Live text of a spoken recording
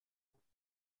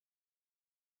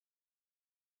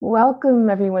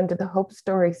Welcome, everyone, to the Hope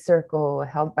Story Circle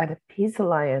held by the Peace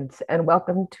Alliance, and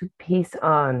welcome to Peace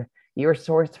On, your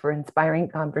source for inspiring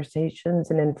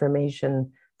conversations and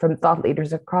information from thought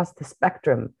leaders across the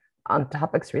spectrum on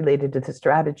topics related to the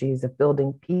strategies of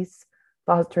building peace,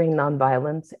 fostering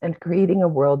nonviolence, and creating a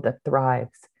world that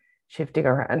thrives, shifting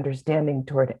our understanding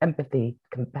toward empathy,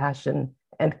 compassion,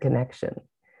 and connection.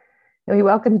 And we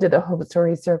welcome to the Hope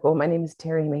Story Circle. My name is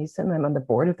Terry Mason. I'm on the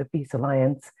board of the Peace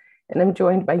Alliance. And I'm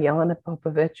joined by Jelena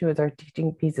Popovic, who is our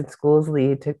Teaching Peace in Schools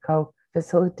lead to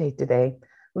co-facilitate today.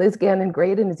 Liz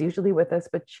Gannon-Graydon is usually with us,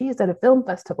 but she is at a film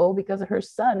festival because her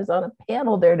son is on a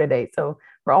panel there today. So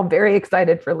we're all very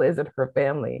excited for Liz and her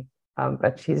family,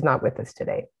 but she's not with us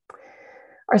today.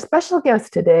 Our special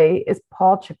guest today is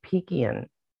Paul Chapikian.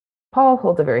 Paul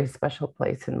holds a very special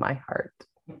place in my heart.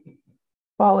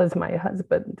 Paul is my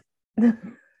husband.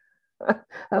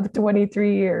 Of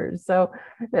 23 years. So,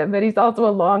 but he's also a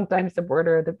longtime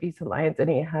supporter of the Peace Alliance, and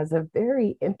he has a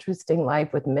very interesting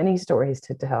life with many stories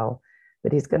to tell.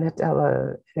 But he's going to tell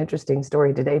an interesting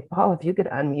story today. Paul, if you could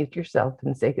unmute yourself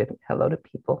and say good hello to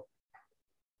people.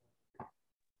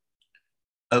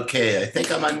 Okay, I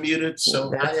think I'm unmuted. So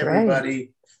That's hi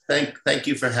everybody. Right. Thank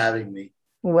you for having me.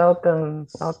 Welcome.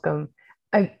 We're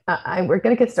going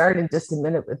to get started in just a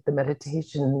minute with the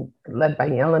meditation led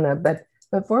by Jelena, but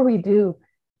before we do,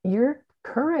 your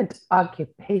current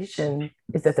occupation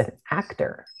is as an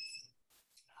actor.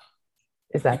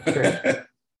 Is that true?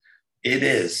 It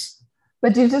is.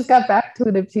 But you just got back to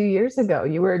it a few years ago.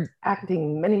 You were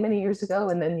acting many, many years ago,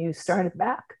 and then you started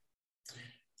back.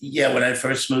 Yeah, when I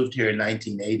first moved here in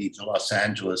 1980 to Los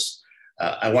Angeles,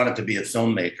 I wanted to be a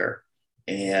filmmaker,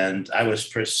 and I was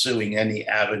pursuing any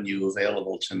avenue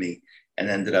available to me and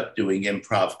ended up doing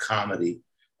improv comedy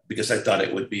because I thought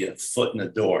it would be a foot in the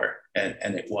door,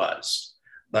 and it was.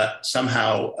 But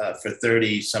somehow for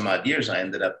 30 some odd years, I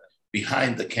ended up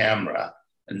behind the camera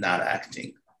and not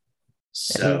acting.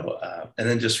 So, and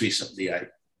then just recently,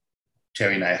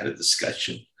 Terry and I had a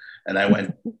discussion, and I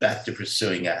went back to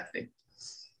pursuing acting.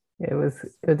 It was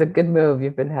a good move.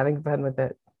 You've been having fun with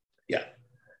it. Yeah.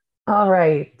 All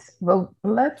right. Well,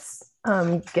 let's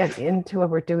get into what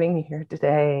we're doing here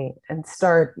today and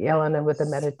start, Jelena, with a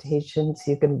meditation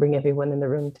so you can bring everyone in the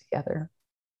room together.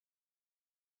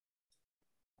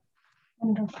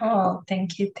 Wonderful.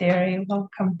 Thank you, Terry.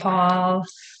 Welcome, Paul.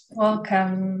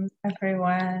 Welcome,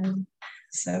 everyone.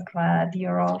 So glad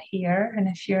you're all here. And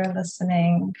if you're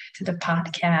listening to the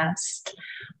podcast,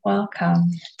 welcome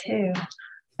too.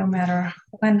 No matter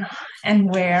when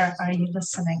and where are you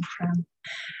listening from.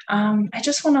 I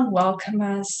just want to welcome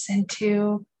us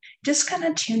into just kind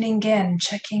of tuning in,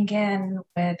 checking in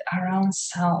with our own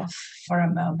self for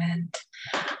a moment.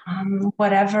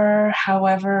 However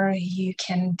you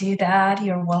can do that,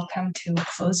 you're welcome to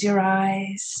close your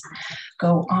eyes,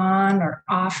 go on or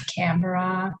off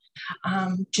camera,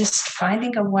 just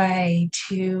finding a way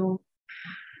to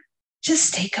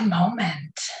just take a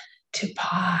moment to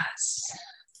pause,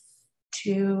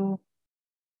 to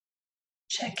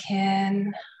check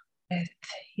in with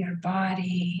your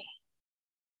body.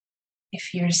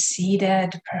 If you're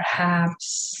seated,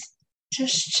 perhaps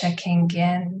just checking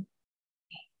in,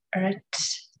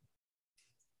 earth,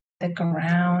 the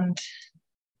ground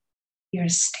you're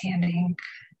sitting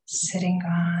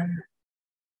on.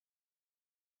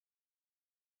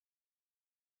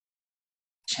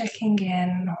 Checking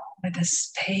in with the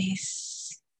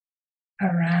space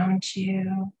around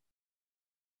you,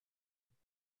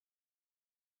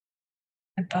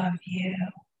 above you.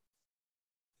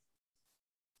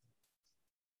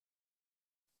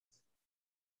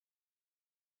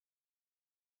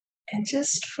 And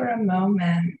just for a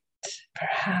moment,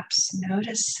 perhaps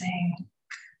noticing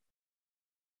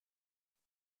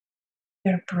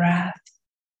your breath.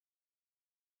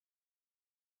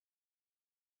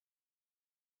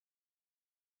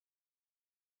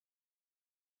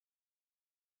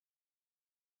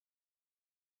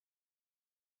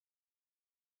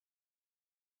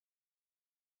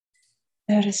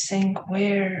 Noticing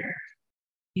where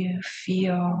you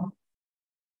feel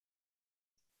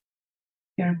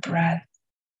your breath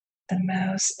the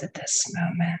most at this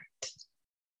moment.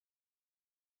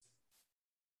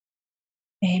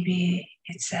 Maybe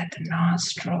it's at the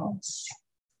nostrils.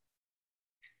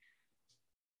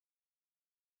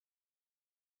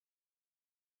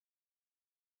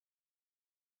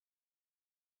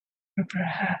 Or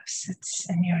perhaps it's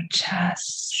in your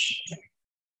chest.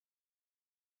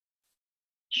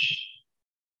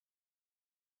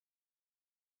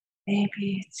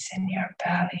 Maybe it's in your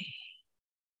belly,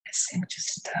 missing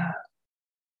just a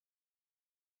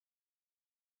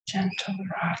gentle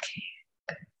rocking.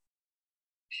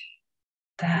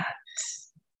 that.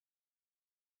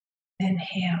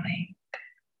 Inhaling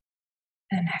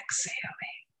and exhaling.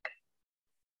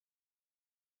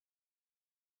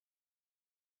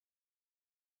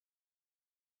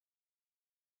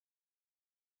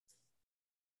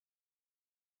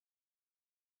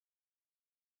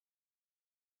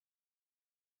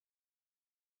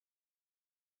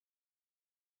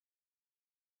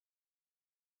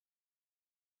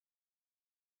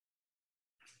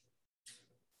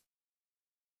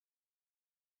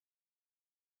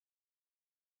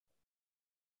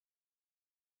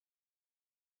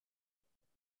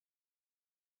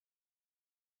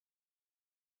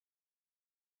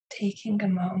 Taking a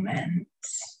moment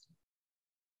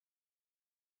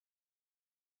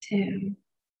to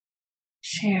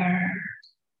share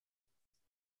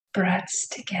breaths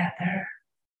together.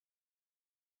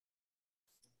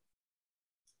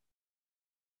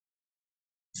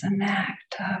 It's an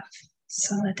act of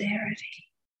solidarity.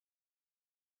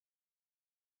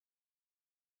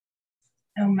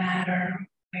 No matter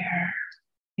where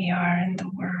we are in the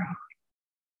world,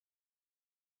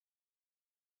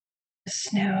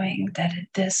 just knowing that at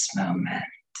this moment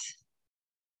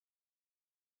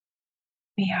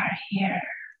we are here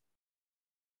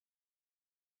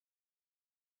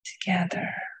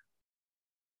together.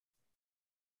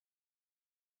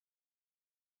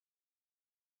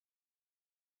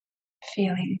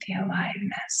 Feeling the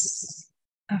aliveness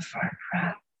of our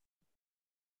breath.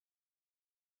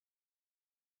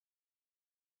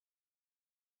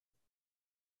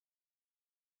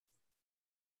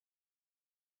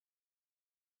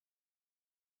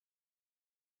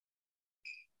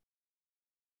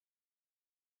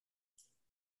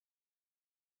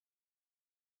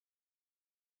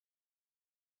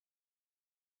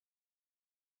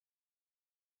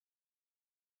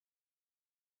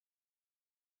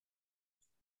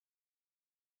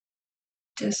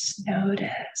 Just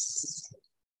notice,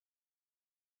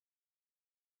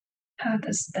 how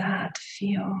does that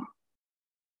feel?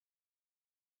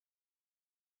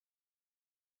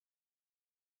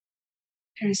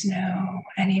 There's no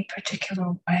any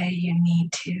particular way you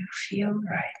need to feel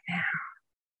right now.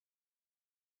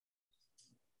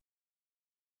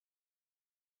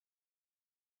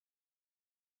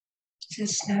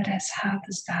 Just notice, how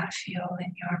does that feel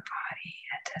in your body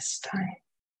at this time?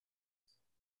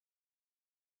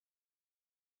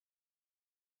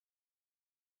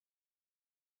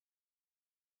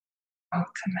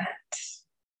 Welcome it.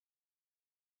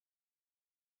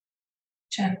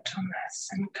 Gentleness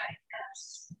and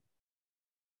kindness.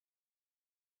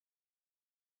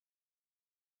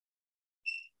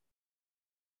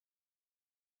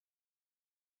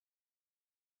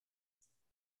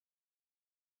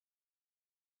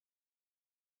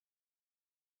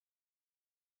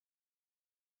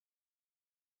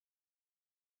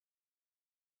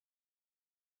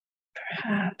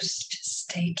 Perhaps just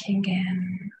taking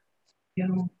in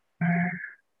your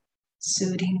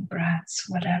soothing breaths,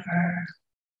 whatever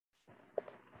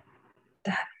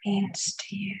that means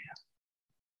to you.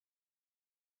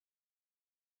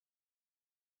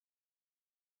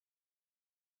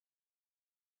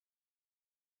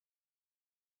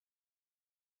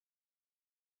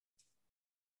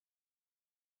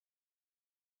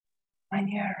 When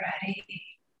you're ready,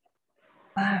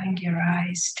 allowing your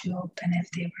eyes to open if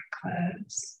they were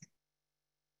closed.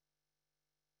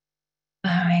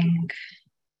 Allowing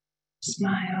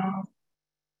smile.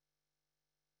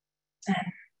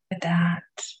 And with that,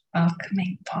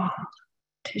 welcoming Paul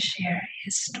to share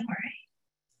his story.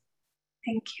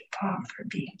 Thank you, Paul, for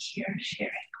being here,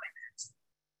 sharing with us.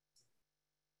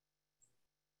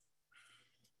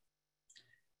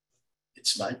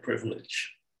 It's my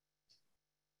privilege.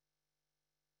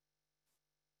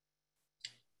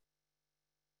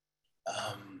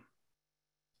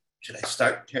 Should I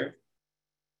start, Terry?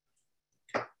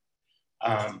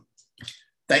 Okay.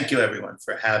 Thank you, everyone,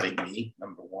 for having me,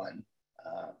 number one.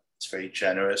 It's very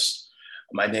generous.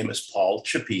 My name is Paul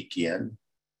Chapikian,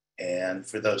 and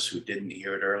for those who didn't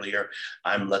hear it earlier,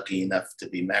 I'm lucky enough to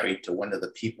be married to one of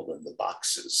the people in the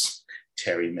boxes,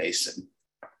 Terry Mason.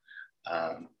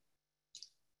 And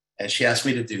she asked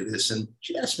me to do this, and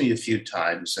she asked me a few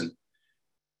times, and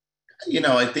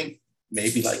I think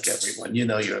maybe like everyone, you're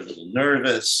a little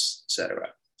nervous, etc.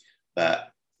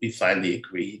 But we finally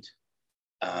agreed.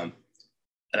 And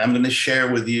I'm going to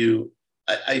share with you,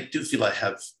 I do feel I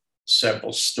have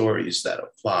several stories that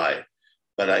apply,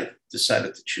 but I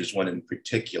decided to choose one in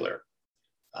particular.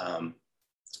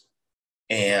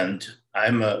 And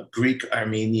I'm a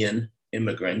Greek-Armenian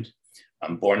immigrant.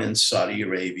 I'm born in Saudi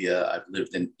Arabia. I've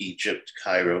lived in Egypt,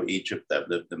 Cairo, Egypt. I've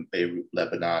lived in Beirut,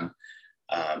 Lebanon.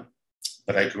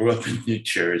 but I grew up in New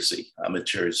Jersey. I'm a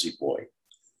Jersey boy.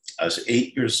 I was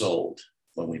 8 years old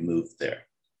when we moved there.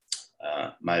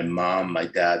 My mom, my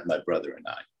dad, my brother, and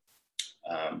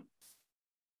I.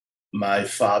 My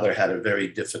father had a very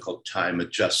difficult time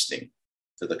adjusting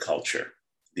to the culture,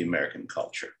 the American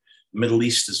culture. The Middle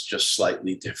East is just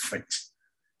slightly different.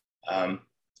 And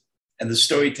the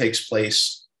story takes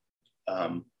place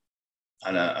on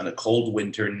a cold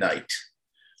winter night.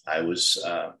 I was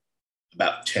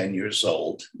about 10 years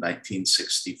old,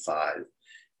 1965,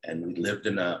 and we lived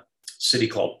in a city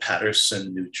called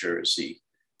Paterson, New Jersey.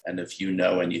 And if you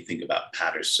know and you think about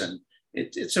Paterson,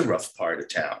 it's a rough part of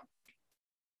town.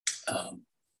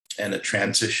 And a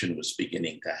transition was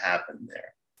beginning to happen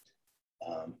there.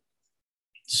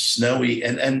 Snowy,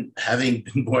 and having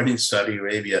been born in Saudi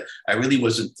Arabia, I really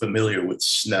wasn't familiar with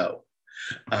snow.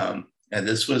 And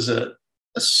this was a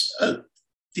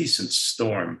decent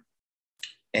storm.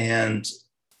 And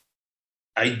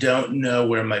I don't know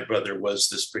where my brother was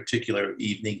this particular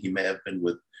evening. He may have been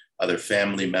with other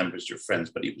family members or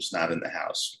friends, but he was not in the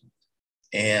house.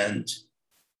 And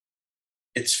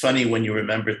it's funny when you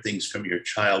remember things from your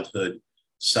childhood,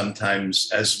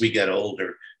 sometimes as we get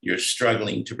older, you're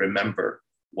struggling to remember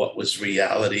what was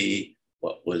reality,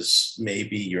 what was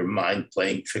maybe your mind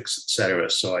playing tricks, etc.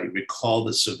 So I recall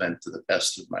this event to the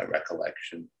best of my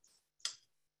recollection.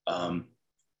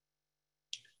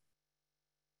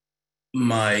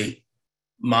 My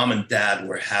mom and dad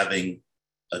were having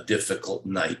a difficult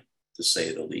night, to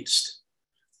say the least.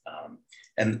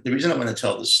 And the reason I want to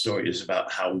tell this story is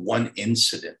about how one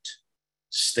incident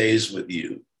stays with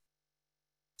you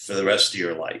for the rest of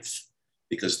your life,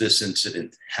 because this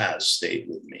incident has stayed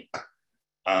with me.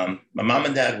 My mom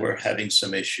and dad were having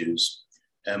some issues,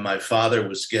 and my father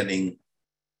was getting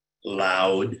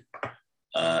loud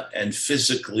and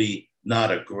physically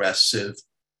not aggressive,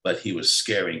 but he was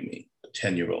scaring me, a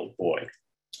 10-year-old boy.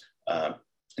 And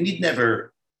he'd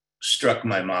never struck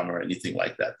my mom or anything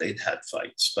like that. They'd had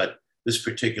fights, but this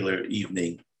particular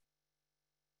evening,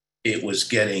 it was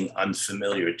getting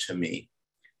unfamiliar to me.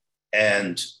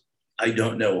 And I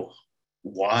don't know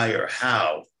why or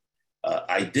how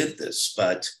I did this,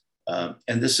 but,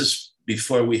 and this is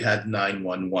before we had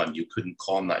 911. You couldn't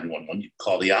call 911, you'd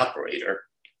call the operator.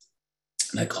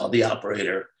 And I called the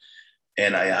operator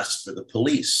and I asked for the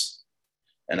police.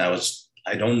 And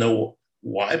I don't know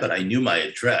why, but I knew my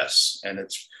address. And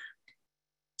it's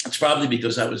probably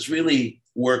because I was really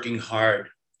working hard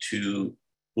to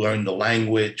learn the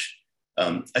language.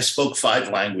 I spoke 5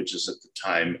 languages at the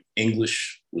time.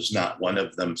 English was not one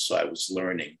of them, so I was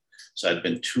learning. So I'd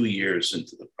been 2 years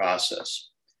into the process.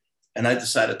 And I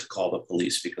decided to call the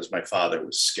police because my father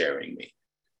was scaring me.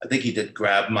 I think he did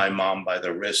grab my mom by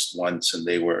the wrist once and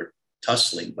they were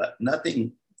tussling, but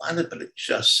nothing violent, but it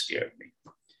just scared me.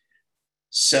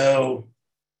 So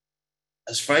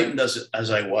as frightened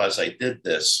as I was, I did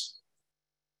this.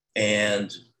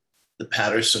 And the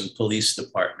Paterson Police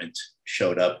Department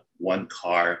showed up, 1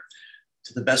 car.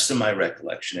 To the best of my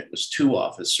recollection, it was 2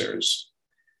 officers.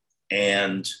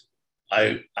 And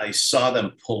I saw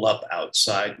them pull up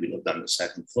outside. We lived on the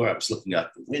 2nd floor. I was looking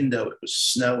out the window. It was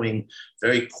snowing,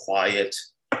 very quiet.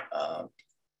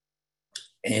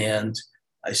 And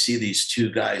I see these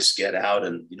 2 guys get out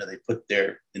and, they put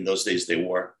in those days they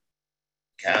wore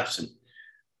caps. And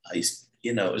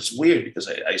it's weird because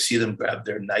I see them grab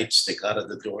their nightstick out of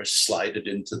the door, slide it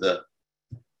into the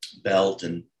belt,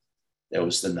 and there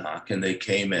was the knock, and they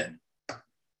came in.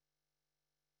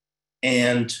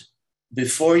 And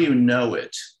before you know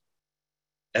it,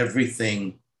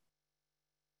 everything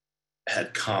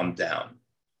had calmed down.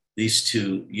 These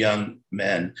 2 young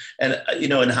men, and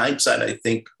in hindsight, I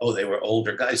think, they were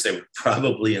older guys. They were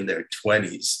probably in their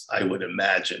 20s, I would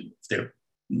imagine, if they're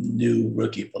new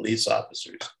rookie police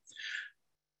officers.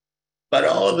 But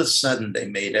all of a sudden, they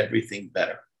made everything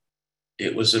better.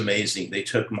 It was amazing. They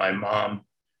took my mom.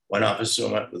 1 officer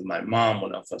went with my mom.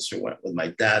 1 officer went with my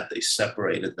dad. They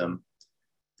separated them.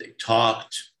 They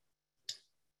talked.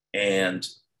 And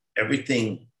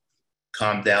everything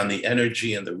calmed down. The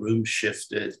energy in the room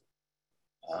shifted.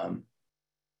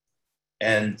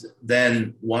 And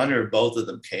then 1 or both of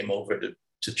them came over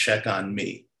to check on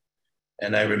me.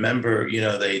 And I remember,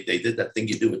 they did that thing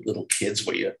you do with little kids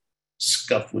where you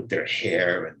scuff with their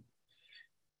hair.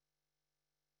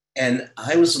 And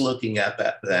I was looking up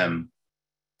at them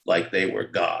like they were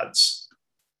gods.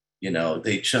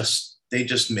 They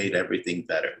just made everything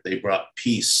better. They brought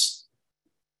peace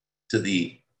to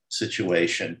the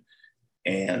situation.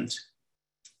 And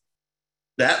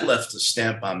that left a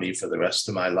stamp on me for the rest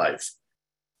of my life.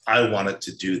 I wanted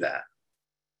to do that.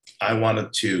 I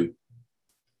wanted to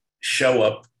show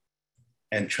up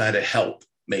and try to help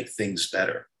make things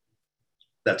better.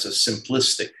 That's a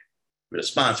simplistic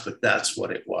response, but that's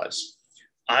what it was.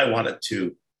 I wanted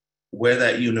to wear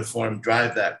that uniform,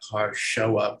 drive that car,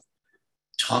 show up,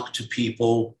 talk to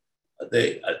people.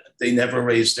 They never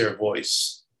raised their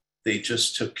voice. They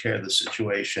just took care of the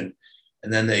situation.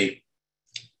 And then they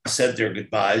said their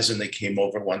goodbyes and they came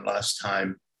over one last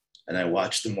time, and I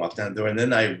watched them walk down the door. And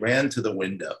then I ran to the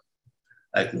window,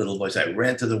 like little boys. I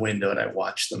ran to the window and I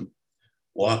watched them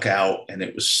walk out, and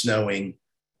it was snowing.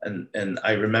 And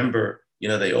I remember,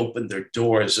 they opened their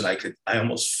doors and I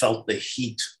almost felt the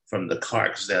heat from the car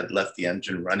because they had left the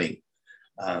engine running.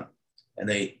 And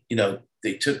they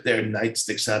took their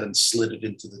nightsticks out and slid it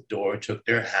into the door, took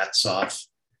their hats off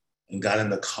and got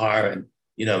in the car and,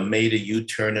 made a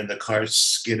U-turn, and the car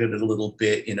skidded a little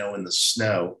bit, in the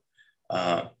snow.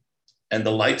 And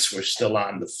the lights were still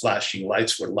on. The flashing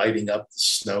lights were lighting up the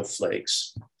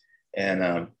snowflakes,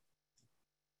 and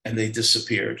they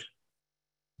disappeared.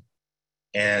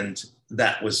 And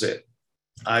that was it.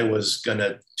 I was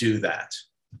gonna do that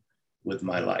with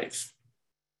my life.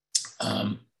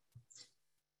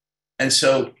 And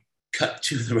so cut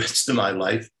to the rest of my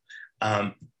life.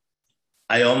 I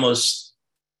was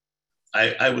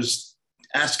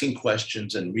asking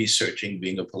questions and researching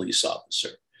being a police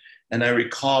officer. And I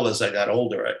recall as I got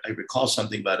older, I recall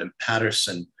something about in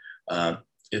Paterson,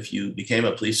 if you became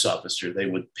a police officer, they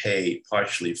would pay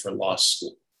partially for law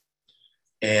school.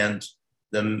 And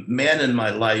the man in my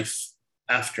life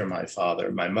after my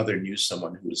father, my mother knew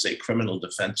someone who was a criminal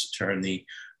defense attorney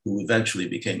who eventually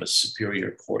became a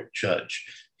superior court judge.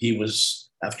 He was,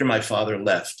 after my father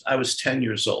left, I was 10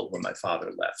 years old when my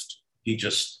father left. He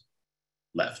just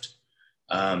left.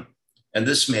 And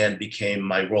this man became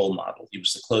my role model. He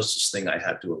was the closest thing I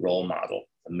had to a role model,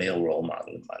 a male role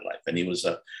model in my life. And he was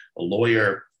a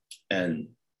lawyer, and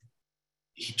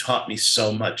he taught me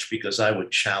so much because I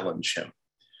would challenge him,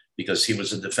 because he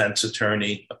was a defense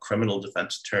attorney, a criminal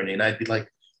defense attorney. And I'd be like,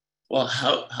 well,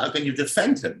 how can you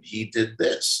defend him? He did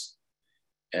this.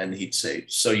 And he'd say,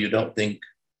 so you don't think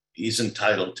he's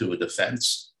entitled to a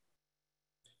defense?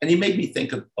 And he made me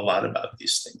think a lot about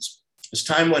these things. As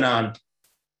time went on,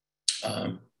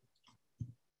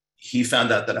 he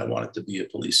found out that I wanted to be a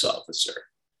police officer.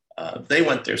 They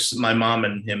went their, my mom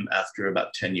and him, after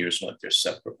about 10 years, went their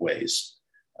separate ways.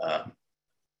 And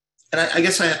I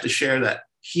guess I have to share that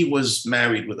he was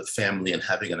married with a family and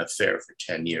having an affair for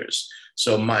 10 years.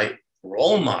 So my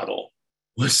role model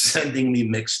was sending me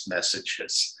mixed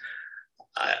messages.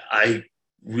 I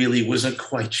really wasn't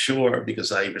quite sure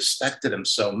because I respected him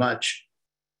so much.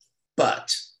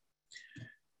 But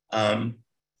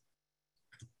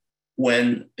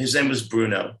when his name was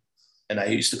Bruno, and I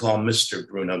used to call him Mr.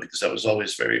 Bruno because I was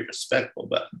always very respectful,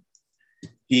 but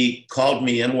he called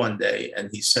me in one day and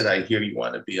he said, I hear you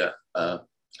want to be a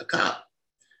cop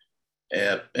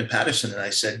in Paterson. And I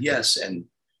said, yes. And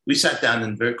we sat down,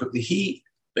 and very quickly, he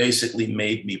basically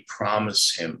made me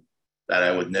promise him that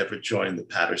I would never join the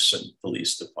Paterson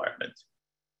Police Department.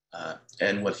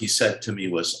 And what he said to me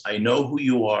was, I know who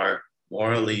you are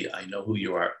morally, I know who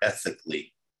you are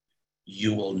ethically.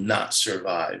 You will not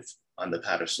survive on the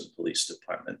Paterson Police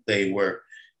Department. They were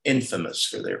infamous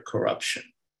for their corruption.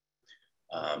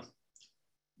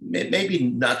 Maybe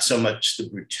not so much the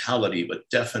brutality, but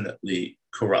definitely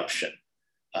corruption.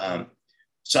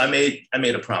 So I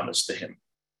made a promise to him,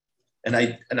 and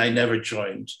I never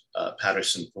joined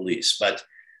Paterson Police. But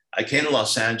I came to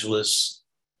Los Angeles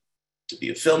to be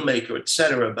a filmmaker, et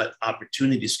cetera. But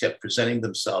opportunities kept presenting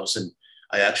themselves, and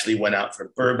I actually went out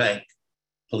for Burbank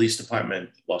Police Department,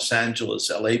 Los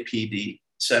Angeles, LAPD, et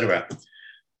cetera.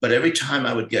 But every time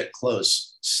I would get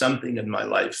close, something in my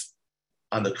life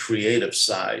on the creative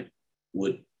side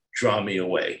would draw me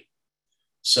away.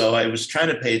 So I was trying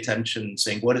to pay attention and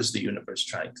saying, what is the universe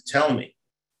trying to tell me?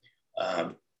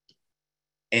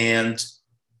 And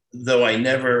though I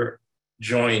never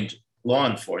joined law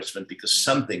enforcement because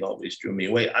something always drew me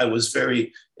away, I was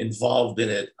very involved in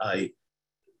it. I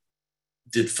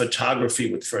did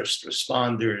photography with first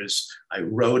responders. I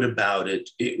wrote about it.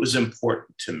 It was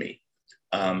important to me.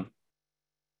 And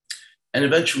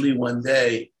eventually one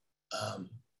day,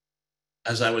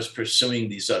 as I was pursuing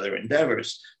these other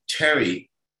endeavors, Terry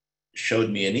showed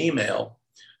me an email,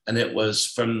 and it was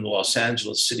from the Los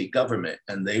Angeles city government,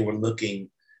 and they were looking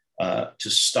to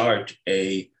start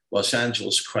a Los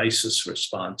Angeles Crisis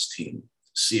Response Team,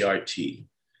 CRT.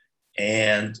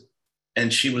 And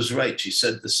she was right. She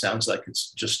said, this sounds like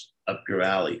it's just up your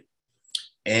alley.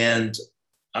 And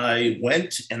I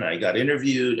went and I got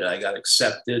interviewed and I got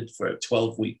accepted for a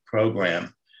 12-week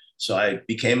program. So I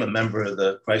became a member of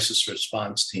the crisis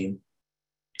response team.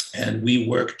 And we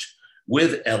worked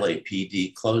with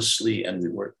LAPD closely, and we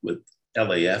worked with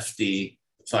LAFD,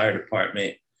 the fire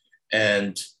department,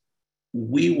 and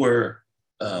we were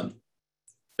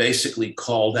basically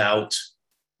called out.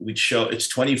 We'd show, it's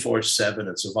 24/7,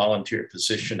 it's a volunteer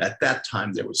position. At that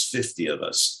time, there was 50 of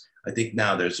us. I think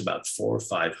now there's about 400 or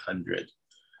 500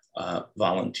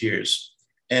 volunteers.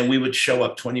 And we would show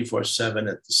up 24/7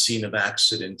 at the scene of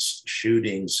accidents,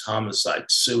 shootings,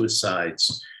 homicides,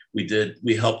 suicides.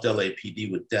 We helped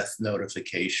LAPD with death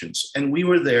notifications. And we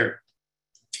were there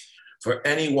for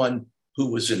anyone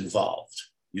who was involved.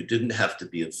 You didn't have to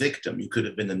be a victim. You could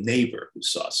have been a neighbor who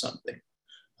saw something.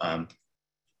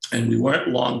 And we weren't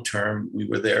long-term. We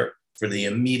were there for the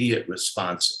immediate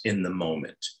response in the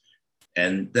moment.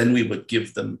 And then we would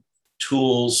give them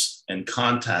tools and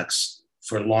contacts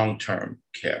for long-term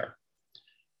care.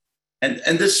 And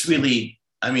this really,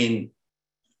 I mean,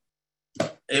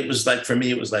 it was like, for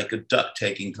me, it was like a duck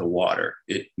taking to water.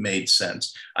 It made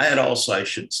sense. I had also, I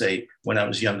should say, when I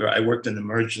was younger, I worked in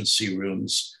emergency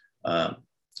rooms,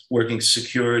 working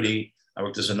security. I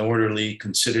worked as an orderly,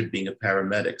 considered being a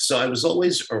paramedic. So I was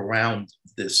always around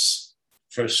this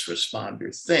first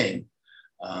responder thing.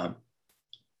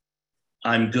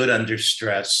 I'm good under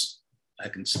stress. I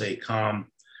can stay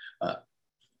calm.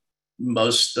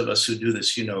 Most of us who do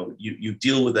this, you know, you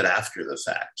deal with it after the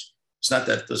fact. It's not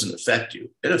that it doesn't affect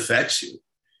you. It affects you,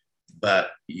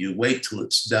 but you wait till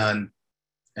it's done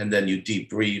and then you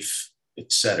debrief,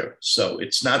 etc. So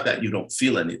it's not that you don't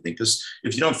feel anything, because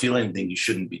if you don't feel anything, you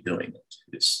shouldn't be doing it.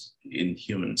 It's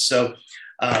inhuman. So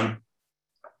I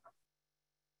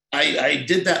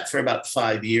did that for about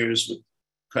 5 years with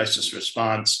crisis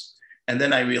response. And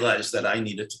then I realized that I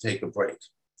needed to take a break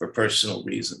for personal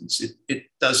reasons. It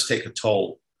does take a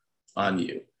toll on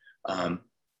you.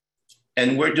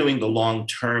 And we're doing the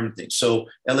long-term thing. So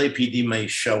LAPD may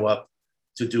show up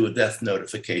to do a death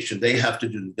notification. They have to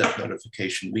do the death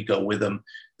notification. We go with them.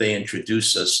 They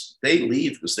introduce us. They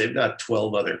leave because they've got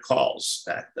 12 other calls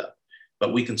backed up.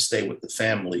 But we can stay with the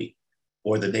family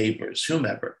or the neighbors,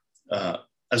 whomever,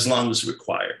 as long as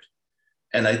required.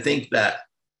 And I think that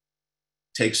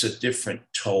takes a different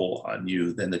toll on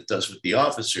you than it does with the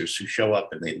officers who show up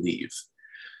and they leave.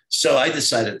 So I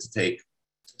decided to take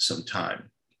some time.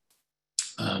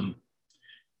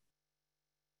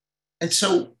 And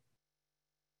so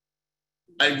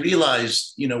I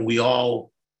realized, you know, we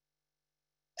all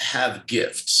have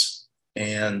gifts.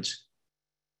 And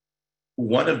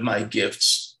one of my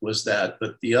gifts was that,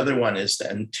 but the other one is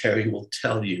that, and Terry will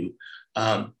tell you,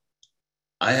 I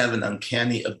have an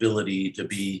uncanny ability to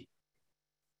be,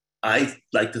 I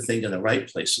like to think, in the right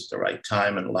place at the right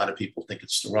time. And a lot of people think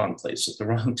it's the wrong place at the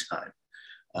wrong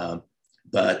time.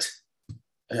 But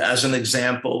as an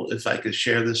example, if I could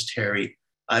share this, Terry,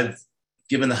 I've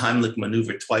given the Heimlich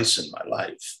maneuver twice in my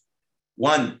life.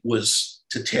 One was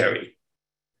to Terry.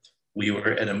 We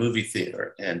were at a movie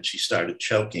theater and she started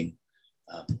choking.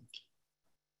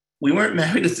 We weren't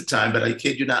married at the time, but I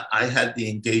kid you not, I had the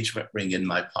engagement ring in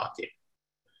my pocket.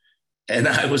 And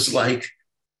I was like,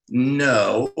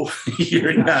 no,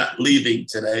 you're not leaving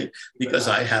today because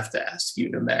I have to ask you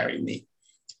to marry me.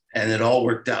 And it all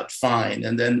worked out fine.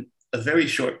 And then a very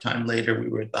short time later, we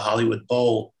were at the Hollywood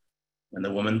Bowl and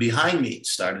the woman behind me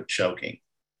started choking.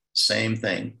 Same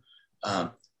thing. I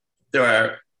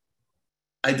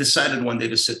decided one day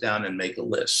to sit down and make a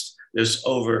list. There's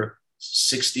over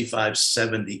 65,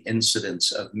 70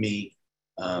 incidents of me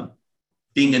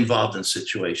being involved in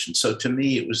situations. So to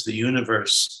me, it was the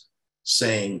universe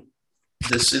saying,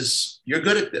 you're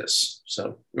good at this.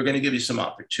 So we're going to give you some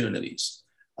opportunities.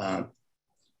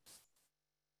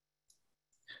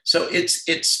 So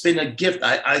it's been a gift.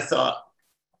 I thought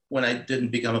when I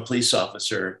didn't become a police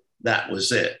officer, that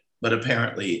was it. But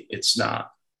apparently it's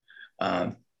not.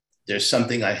 There's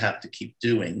something I have to keep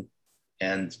doing,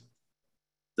 and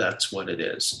that's what it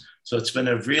is. So it's been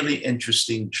a really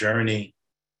interesting journey.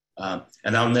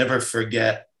 And I'll never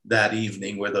forget that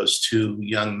evening where those two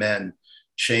young men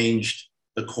changed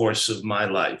the course of my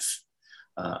life.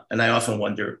 And I often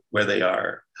wonder where they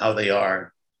are, how they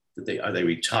are. Are they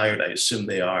retired? I assume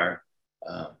they are.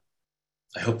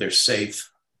 I hope they're safe.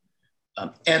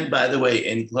 And by the way,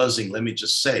 in closing, let me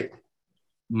just say,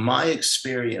 my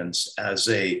experience as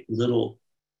a little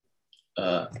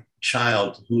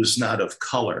child who is not of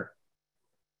color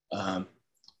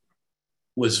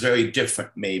was very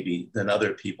different maybe than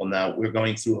other people. Now, we're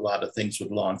going through a lot of things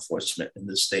with law enforcement in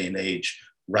this day and age,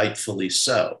 rightfully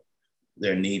so.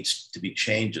 There needs to be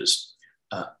changes.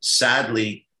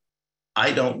 Sadly,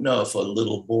 I don't know if a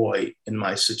little boy in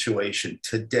my situation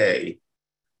today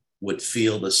would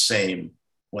feel the same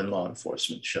when law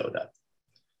enforcement showed up.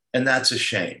 And that's a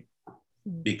shame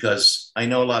because I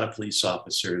know a lot of police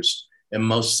officers, and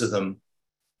most of them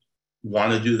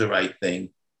want to do the right thing.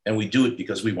 And we do it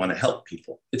because we want to help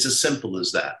people. It's as simple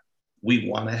as that. We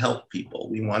want to help people.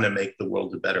 We want to make the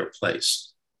world a better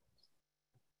place.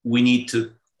 We need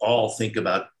to all think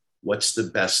about what's the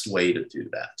best way to do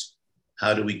that.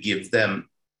 How do we give them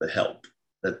the help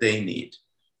that they need?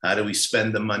 How do we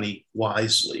spend the money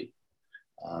wisely?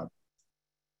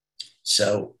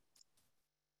 So,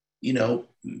 you know,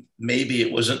 maybe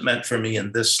it wasn't meant for me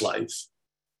in this life.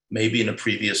 Maybe in a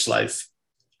previous life,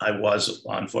 I was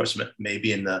law enforcement.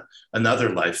 Maybe in another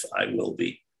life, I will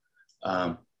be.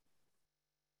 But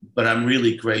I'm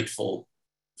really grateful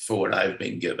for what I've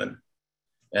been given.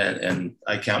 And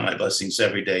I count my blessings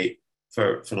every day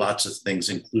for lots of things,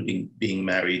 including being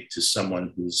married to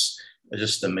someone who's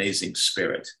just an amazing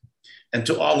spirit. And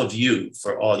to all of you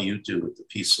for all you do with the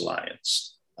Peace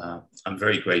Alliance. I'm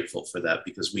very grateful for that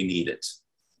because we need it.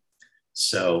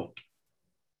 So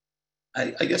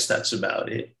I guess that's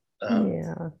about it.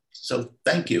 Yeah. So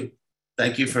thank you.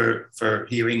 Thank you for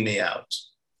hearing me out.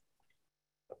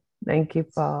 Thank you,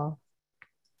 Paul.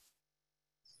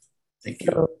 Thank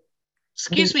you. So,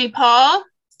 Excuse me, Paul.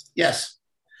 Yes,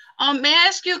 May I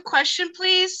ask you a question,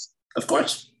 please? of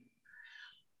course.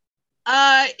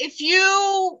 If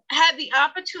you had the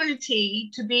opportunity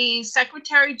to be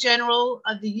Secretary General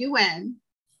of the UN,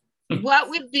 what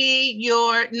would be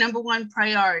your number one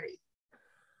priority?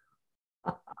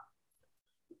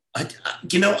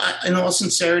 In all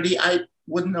sincerity, I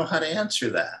wouldn't know how to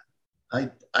answer that.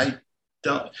 I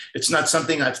don't. It's not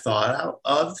something I've thought out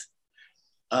of.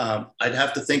 I'd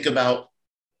have to think about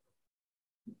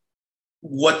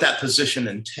what that position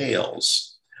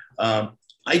entails.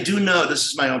 I do know, this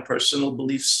is my own personal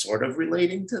belief, sort of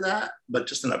relating to that, but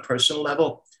just on a personal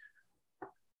level.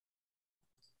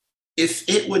 If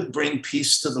it would bring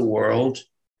peace to the world,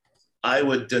 I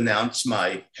would denounce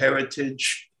my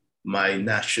heritage, my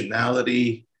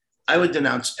nationality. I would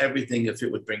denounce everything if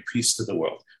it would bring peace to the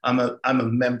world. I'm a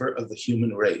member of the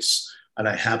human race, and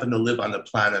I happen to live on the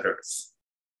planet Earth.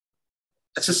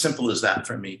 That's as simple as that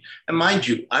for me. And mind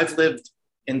you, I've lived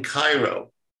in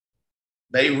Cairo,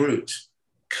 Beirut,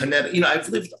 Connecticut. I've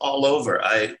lived all over.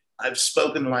 I've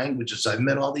spoken languages. I've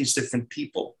met all these different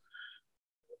people.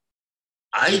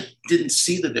 I didn't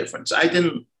see the difference. I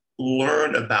didn't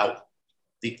learn about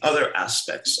the other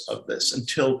aspects of this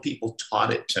until people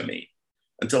taught it to me,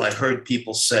 until I heard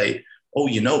people say, oh,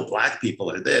 Black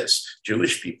people are this,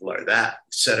 Jewish people are that,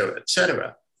 et cetera, et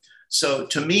cetera. So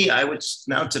to me, I would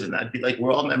announce it and I'd be like,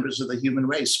 we're all members of the human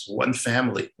race, one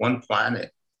family, one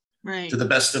planet, Right. to the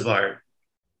best of our,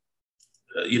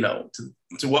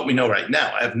 to what we know right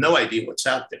now. I have no idea what's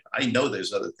out there. I know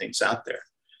there's other things out there.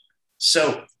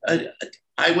 So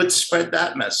I would spread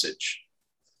that message.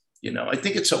 I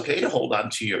think it's okay to hold on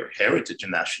to your heritage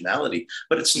and nationality,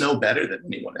 but it's no better than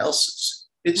anyone else's.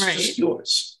 It's Right. just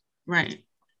yours. Right.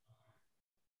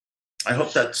 I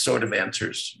hope that sort of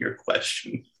answers your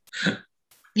question.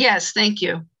 Yes, thank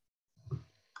you.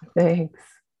 thanks.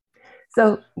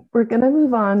 So we're going to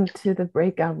move on to the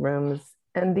breakout rooms,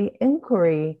 and the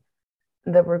inquiry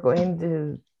that we're going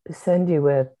to send you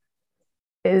with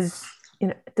is,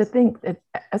 to think that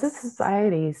as a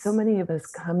society, so many of us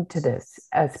come to this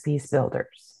as peace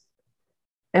builders,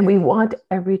 and we want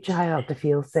every child to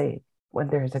feel safe when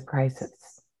there's a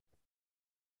crisis.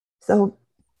 So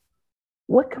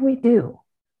what can we do?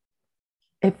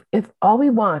 If all we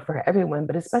want for everyone,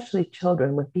 but especially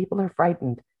children, when people are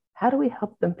frightened, how do we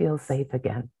help them feel safe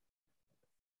again?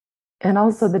 And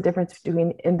also the difference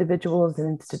between individuals and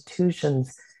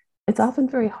institutions. It's often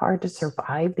very hard to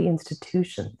survive the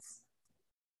institutions.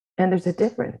 And there's a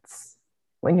difference.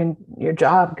 When your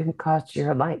job can cost you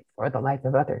your life or the life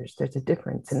of others, there's a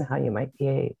difference in how you might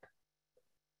behave.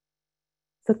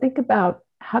 So think about,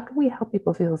 how can we help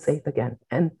people feel safe again?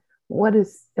 And what have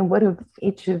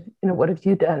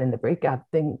you done in the breakout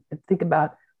thing? Think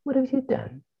about, what have you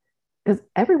done? Because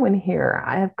everyone here,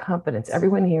 I have confidence,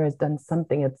 everyone here has done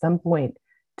something at some point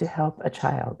to help a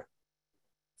child.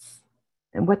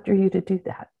 And what drew you to do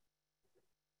that?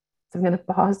 So I'm going to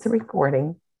pause the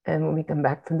recording, and when we come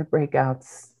back from the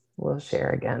breakouts, we'll share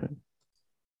again.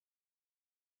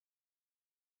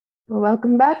 Well,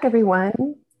 welcome back,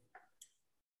 everyone.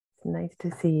 It's nice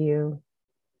to see you.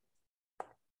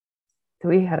 So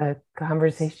we had a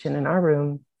conversation in our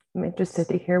room. I'm interested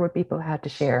to hear what people had to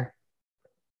share.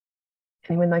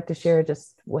 Anyone like to share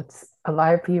just what's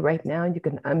alive for you right now? You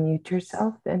can unmute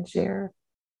yourself and share.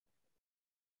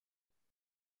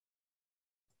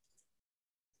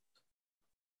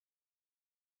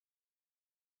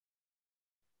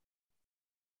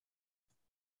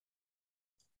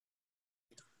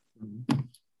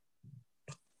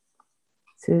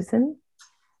 Susan?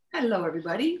 Hello,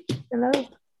 everybody. Hello.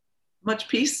 Much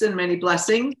peace and many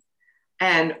blessings.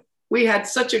 And we had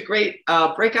such a great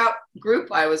breakout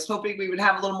group. I was hoping we would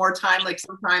have a little more time, like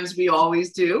sometimes we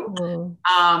always do.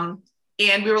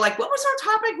 And we were like, what was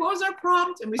our topic? What was our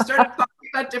prompt? And we started talking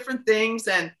about different things.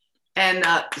 And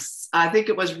I think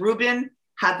it was Ruben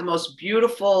had the most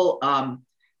beautiful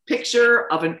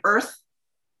picture of an earth,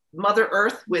 Mother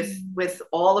Earth, with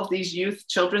all of these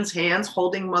children's hands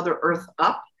holding Mother Earth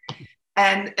up.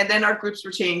 And then our groups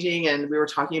were changing, and we were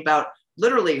talking about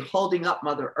literally holding up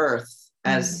Mother Earth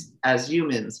as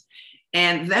humans.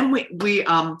 And then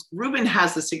Ruben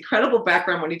has this incredible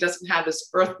background when he doesn't have his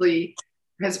earth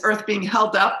being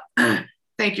held up.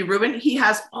 Thank you, Ruben. He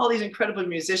has all these incredible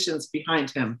musicians behind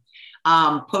him,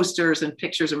 posters and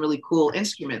pictures and really cool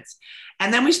instruments.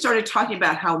 And then we started talking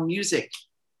about how music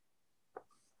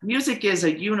is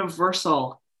a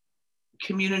universal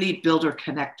community builder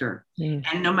connector.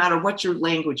 And no matter what your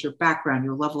language, your background,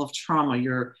 your level of trauma,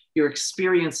 your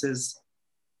experiences,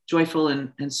 joyful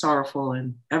and sorrowful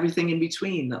and everything in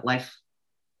between that life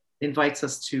invites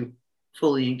us to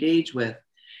fully engage with.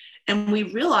 And we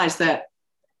realized that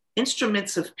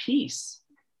instruments of peace,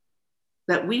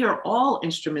 that we are all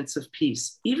instruments of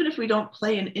peace, even if we don't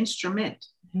play an instrument.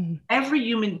 Every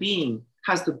human being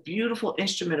has the beautiful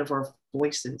instrument of our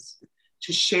voices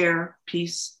to share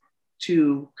peace,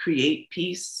 to create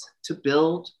peace, to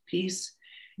build peace.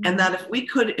 And that if we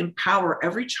could empower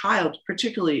every child,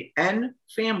 particularly, and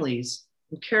families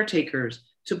and caretakers,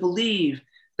 to believe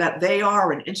that they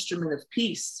are an instrument of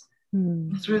peace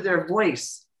through their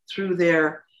voice,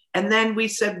 and then we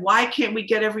said, why can't we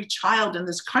get every child in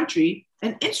this country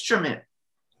an instrument?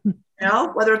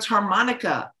 Whether it's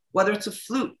harmonica, whether it's a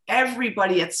flute,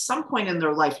 everybody at some point in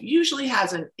their life usually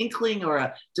has an inkling or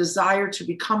a desire to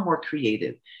become more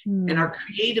creative. And our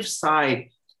creative side,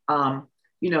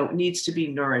 needs to be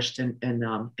nourished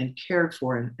and cared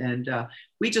for. And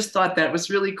we just thought that was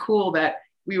really cool that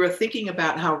we were thinking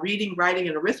about how reading, writing,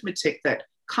 and arithmetic, that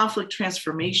conflict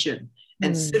transformation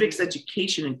and civics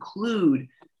education include,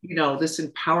 this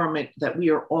empowerment that we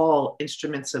are all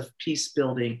instruments of peace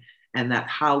building, and that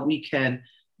how we can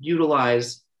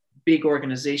utilize big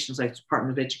organizations like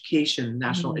Department of Education,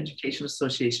 National Education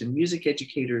Association, music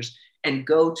educators, and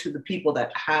go to the people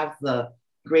that have the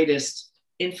greatest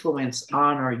influence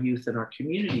on our youth and our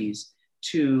communities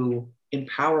to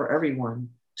empower everyone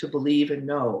to believe and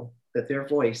know that their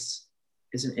voice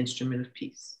is an instrument of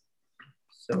peace.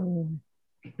 So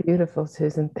beautiful,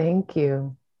 Susan. Thank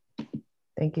you.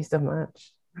 Thank you so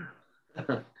much.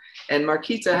 And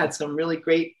Marquita had some really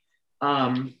great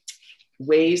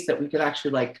ways that we could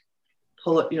actually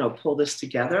pull this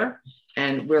together.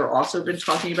 And we're also been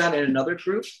talking about in another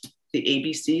group, the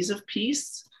ABCs of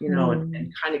peace,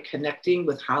 and kind of connecting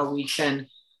with how we can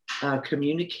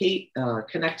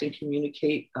connect and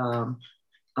communicate on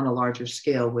a larger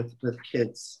scale with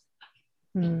kids.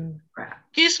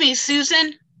 Excuse me,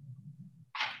 Susan.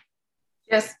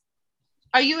 Yes.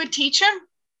 Are you a teacher?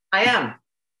 I am.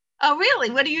 Oh, really?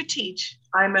 What do you teach?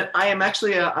 I am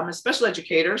actually I'm a special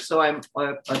educator, so I'm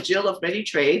a Jill of many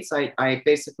trades. I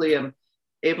basically am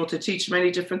able to teach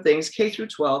many different things, K through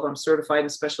 12. I'm certified in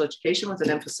special education with an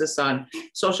emphasis on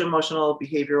social, emotional,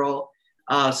 behavioral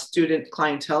student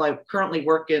clientele. I currently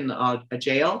work in a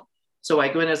jail. So I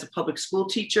go in as a public school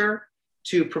teacher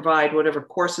to provide whatever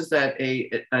courses that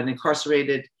an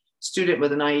incarcerated student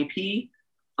with an IEP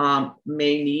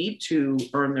may need to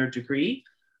earn their degree.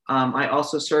 I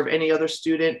also serve any other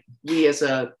student. We as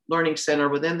a learning center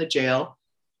within the jail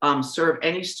serve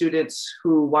any students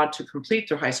who want to complete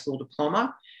their high school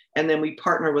diploma. And then we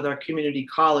partner with our community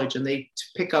college, and they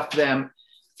pick up them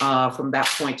from that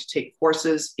point to take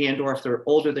courses, and or if they're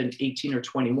older than 18 or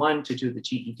 21 to do the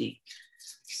GED.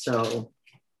 So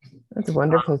that's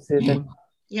wonderful, Susan.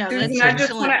 Yeah, Susan, I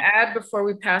just want to add before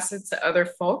we pass it to other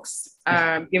folks,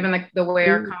 given the way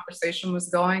our conversation was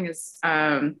going, is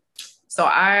so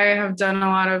I have done a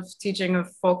lot of teaching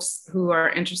of folks who are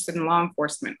interested in law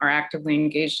enforcement or actively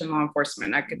engaged in law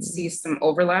enforcement. I could see some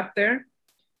overlap there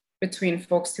between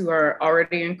folks who are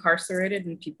already incarcerated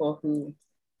and people who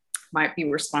might be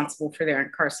responsible for their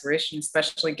incarceration,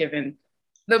 especially given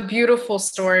the beautiful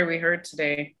story we heard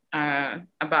today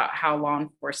about how law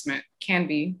enforcement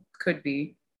could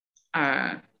be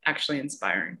actually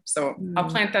inspiring. So I'll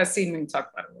plant that seed and we can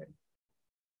talk about it later.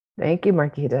 Thank you,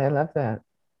 Marquita. I love that.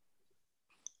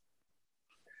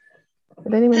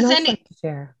 Would anyone else like to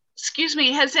share? Excuse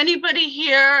me, has anybody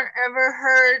here ever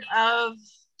heard of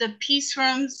the peace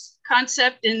rooms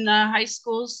concept in high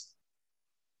schools?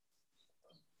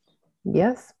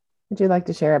 Yes. Would you like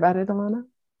to share about it, Alana?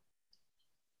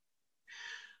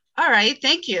 All right,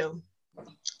 thank you.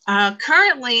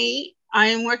 Currently, I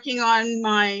am working on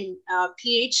my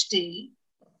PhD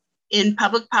in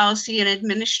public policy and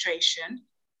administration.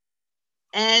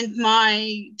 And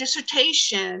my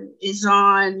dissertation is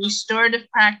on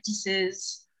restorative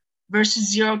practices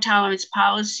versus zero tolerance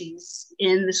policies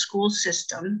in the school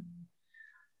system,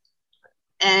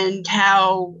 and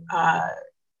how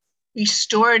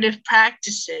restorative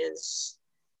practices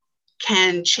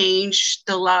can change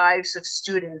the lives of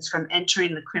students from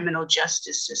entering the criminal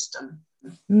justice system.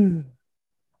 Mm.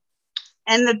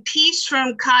 And the peace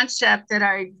room concept that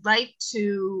I'd like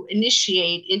to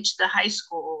initiate into the high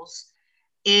schools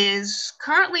is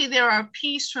currently there are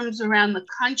peace rooms around the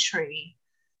country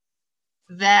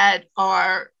that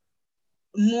are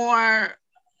more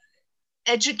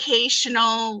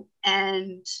educational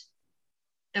and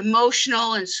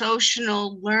emotional and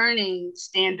social learning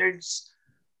standards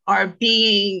are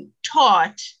being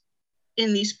taught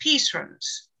in these peace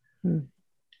rooms. Mm.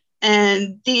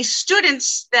 And these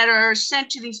students that are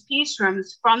sent to these peace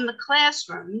rooms from the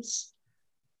classrooms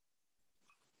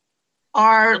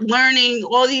are learning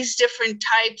all these different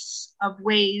types of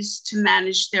ways to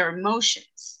manage their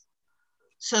emotions,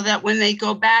 so that when they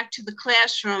go back to the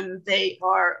classroom, they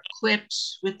are equipped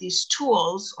with these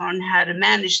tools on how to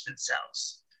manage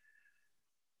themselves.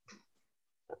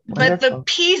 Wonderful.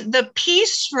 But the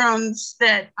peace rooms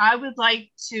that I would like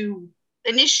to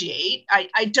initiate,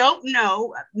 I don't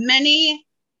know, many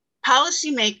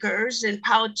policymakers and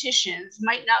politicians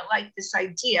might not like this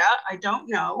idea. I don't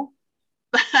know,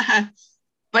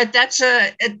 but it's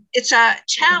a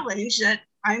challenge that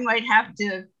I might have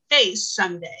to face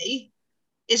someday,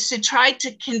 is to try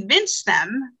to convince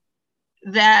them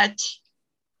that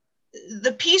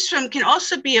the peace room can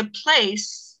also be a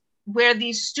place where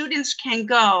these students can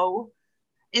go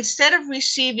instead of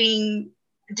receiving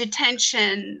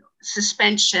detention,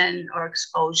 suspension, or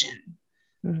expulsion.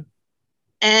 Mm-hmm.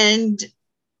 And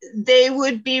they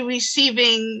would be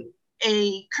receiving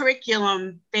a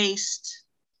curriculum-based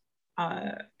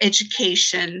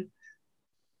education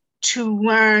to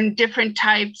learn different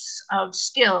types of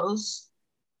skills,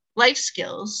 life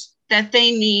skills, that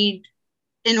they need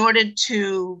in order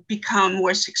to become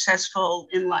more successful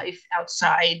in life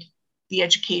outside the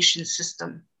education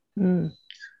system. Mm.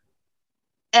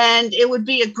 And it would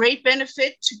be a great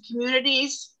benefit to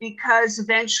communities, because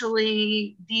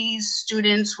eventually these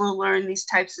students will learn these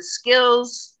types of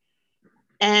skills,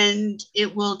 and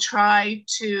it will try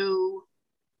to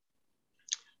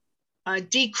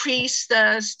decrease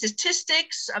the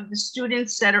statistics of the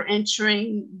students that are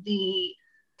entering the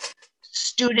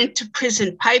student to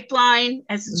prison pipeline,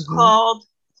 as it's Mm-hmm. called.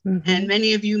 Mm-hmm. And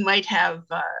many of you might have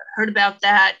heard about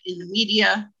that in the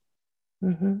media.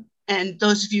 Mm-hmm. And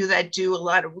those of you that do a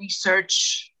lot of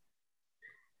research.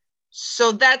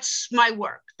 So that's my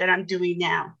work that I'm doing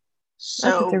now.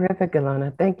 That's terrific,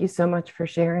 Alana. Thank you so much for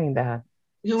sharing that.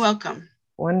 You're welcome.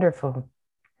 Wonderful.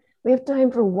 We have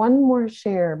time for one more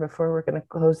share before we're going to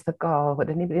close the call. Would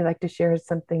anybody like to share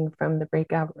something from the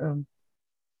breakout room?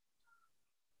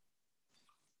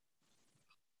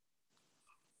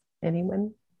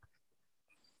 Anyone?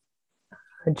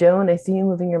 Joan, I see you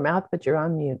moving your mouth, but you're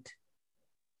on mute.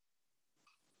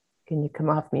 Can you come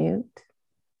off mute?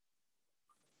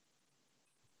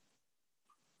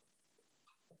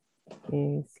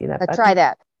 Can you see that Let's button? try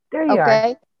that. There you are.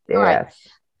 Okay. All Yes.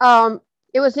 right.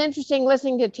 It was interesting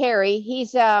listening to Terry.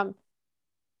 He's, I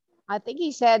think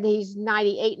he said he's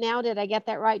 98 now. Did I get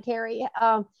that right, Terry?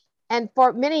 And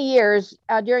for many years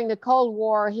during the Cold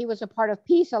War, he was a part of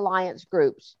Peace Alliance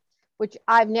groups, which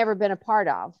I've never been a part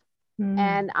of.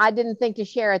 And I didn't think to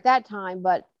share at that time,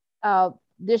 but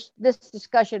this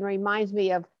discussion reminds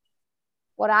me of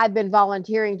what I've been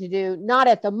volunteering to do, not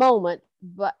at the moment,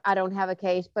 but I don't have a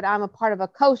case, but I'm a part of a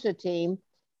COSA team,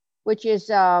 which is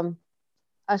a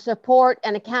support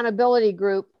and accountability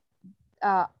group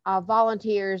of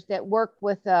volunteers that work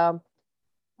with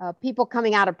people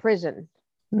coming out of prison.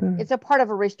 It's a part of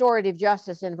a restorative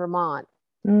justice in Vermont.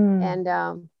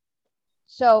 And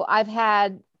so I've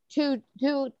had two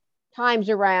times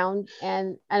around,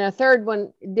 and a third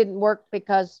one didn't work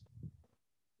because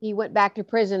he went back to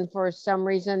prison for some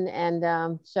reason,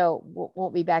 and so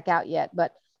won't be back out yet.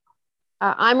 But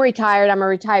I'm retired. I'm a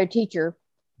retired teacher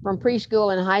from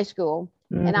preschool and high school,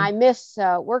 and I miss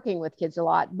working with kids a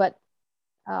lot. But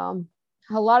a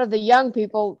lot of the young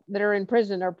people that are in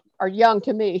prison are young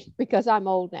to me because I'm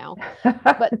old now.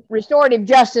 But restorative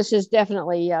justice is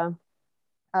definitely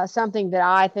something that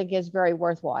I think is very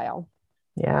worthwhile.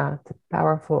 Yeah, it's a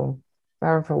powerful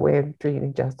way of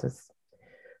treating justice.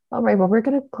 All right, well, we're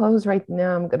going to close right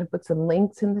now. I'm going to put some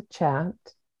links in the chat.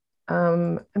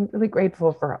 I'm really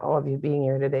grateful for all of you being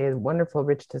here today. A wonderful,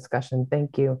 rich discussion.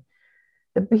 Thank you.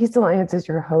 The Peace Alliance is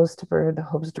your host for the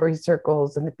Hope Story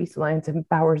Circles, and the Peace Alliance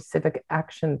empowers civic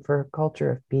action for a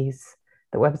culture of peace.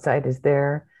 The website is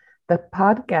there. The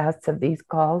podcasts of these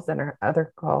calls and our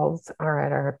other calls are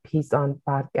at our Peace On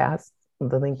podcast.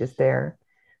 The link is there.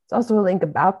 There's also a link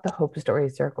about the Hope Story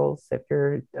Circles. If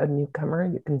you're a newcomer,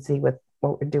 you can see what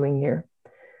we're doing here.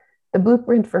 The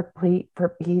Blueprint for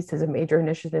Peace is a major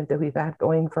initiative that we've had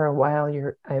going for a while.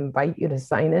 I invite you to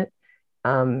sign it.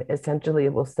 Essentially,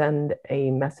 it will send a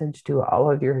message to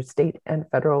all of your state and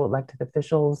federal elected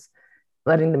officials,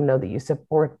 letting them know that you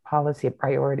support policy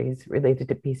priorities related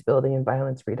to peace building and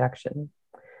violence reduction.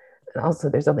 And also,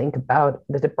 there's a link about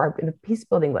the Department of Peace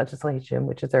Building legislation,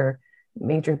 which is our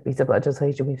major piece of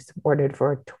legislation we've supported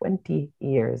for 20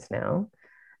 years now.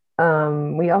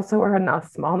 We also are a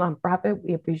small nonprofit.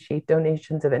 We appreciate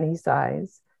donations of any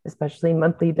size, especially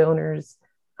monthly donors.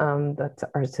 That's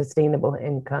our sustainable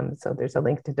income. So there's a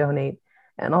link to donate,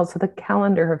 and also the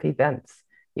calendar of events.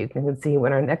 You can see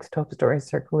when our next Hope Story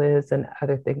Circle is and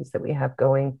other things that we have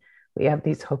going. We have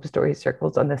these Hope Story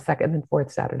Circles on the second and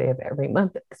fourth Saturday of every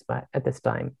month at this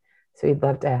time. So we'd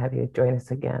love to have you join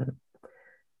us again.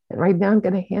 And right now I'm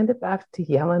going to hand it back to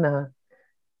Yelena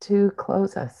to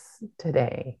close us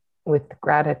today with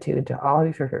gratitude to all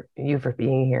of you for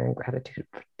being here, and gratitude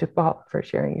to Paul for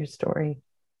sharing your story.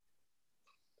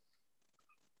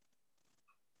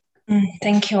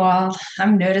 Thank you all.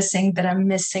 I'm noticing that I'm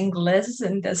missing Liz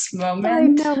in this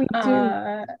moment. I know we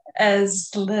do.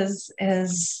 As Liz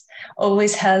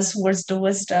always has words of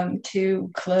wisdom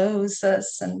to close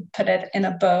us and put it in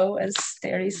a bow, as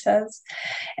Terry says.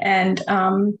 And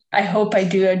I hope I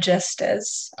do a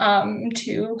justice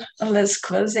to Liz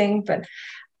closing. But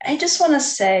I just want to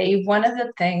say one of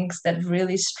the things that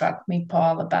really struck me,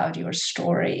 Paul, about your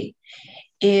story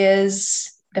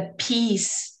is the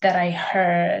peace that I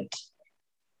heard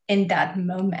in that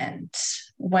moment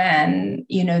when,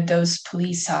 those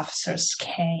police officers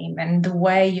came, and the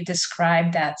way you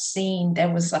described that scene, there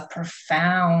was a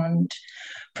profound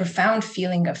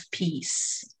feeling of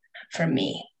peace for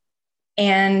me.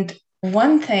 And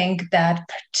one thing that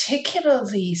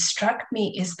particularly struck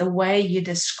me is the way you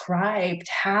described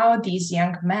how these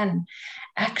young men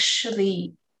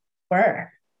actually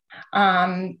were.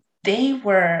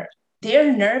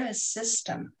 Their nervous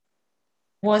system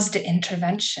was the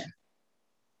intervention.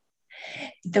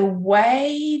 The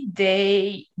way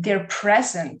their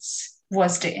presence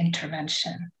was the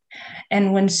intervention.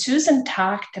 And when Susan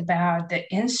talked about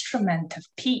the instrument of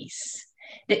peace,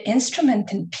 the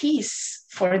instrument in peace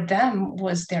for them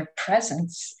was their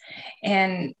presence.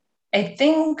 And I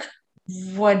think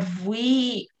what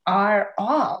we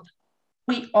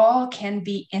all can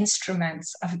be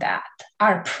instruments of that.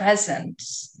 Our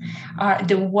presence,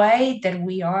 the way that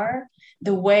we are,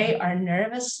 the way our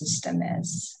nervous system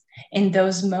is in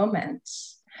those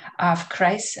moments of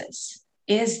crisis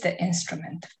is the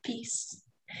instrument of peace.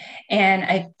 And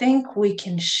I think we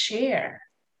can share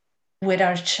with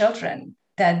our children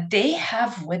that they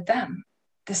have with them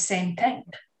the same thing.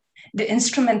 The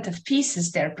instrument of peace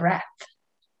is their breath,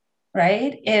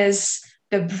 right? Is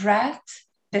the breath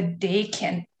that they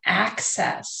can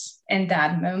access in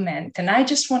that moment. And I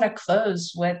just want to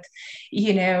close with,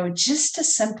 just a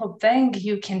simple thing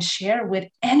you can share with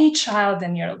any child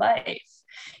in your life.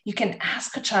 You can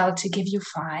ask a child to give you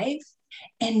 5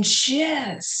 and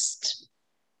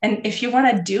if you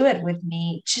want to do it with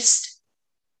me, just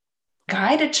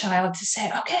guide a child to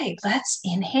say, okay, let's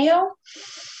inhale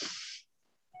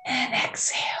and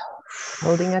exhale.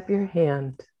 Holding up your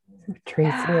hand,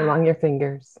 tracing along your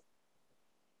fingers.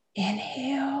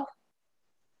 Inhale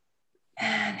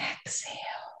and exhale.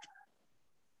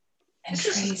 And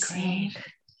tracing.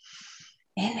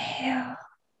 Inhale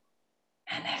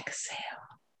and exhale.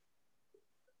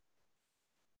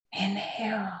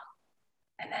 Inhale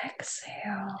and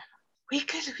exhale. We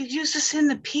could use this in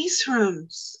the peace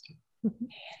rooms.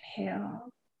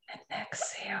 Inhale and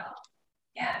exhale.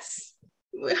 Yes.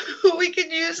 We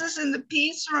could use this in the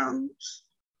peace rooms.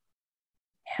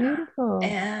 Yeah. Beautiful.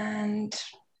 And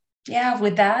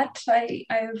with that, I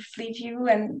leave you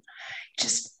and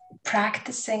just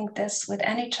practicing this with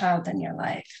any child in your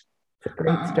life. It's a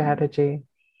great strategy.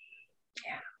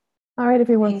 Yeah. All right,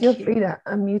 everyone, Thank feel free to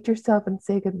unmute yourself and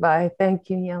say goodbye. Thank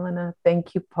you, Yelena.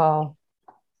 Thank you, Paul.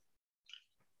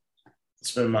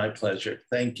 It's been my pleasure.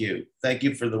 Thank you. Thank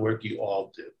you for the work you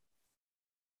all do.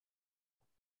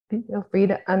 Feel free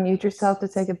to unmute yourself to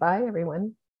say goodbye,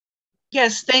 everyone.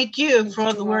 Yes, thank you for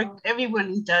all the work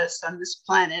everyone does on this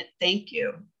planet. Thank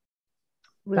you.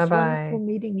 It was Bye-bye. wonderful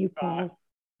meeting you, Paul.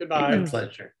 Goodbye. My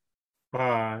pleasure.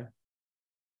 Bye.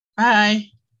 Bye.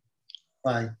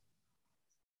 Bye.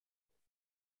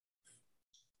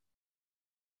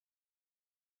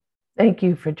 Thank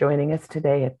you for joining us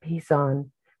today at Peace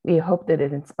On. We hope that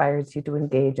it inspires you to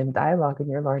engage in dialogue in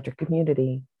your larger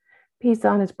community. Peace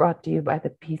On is brought to you by the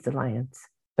Peace Alliance,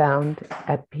 found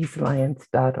at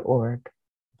peacealliance.org.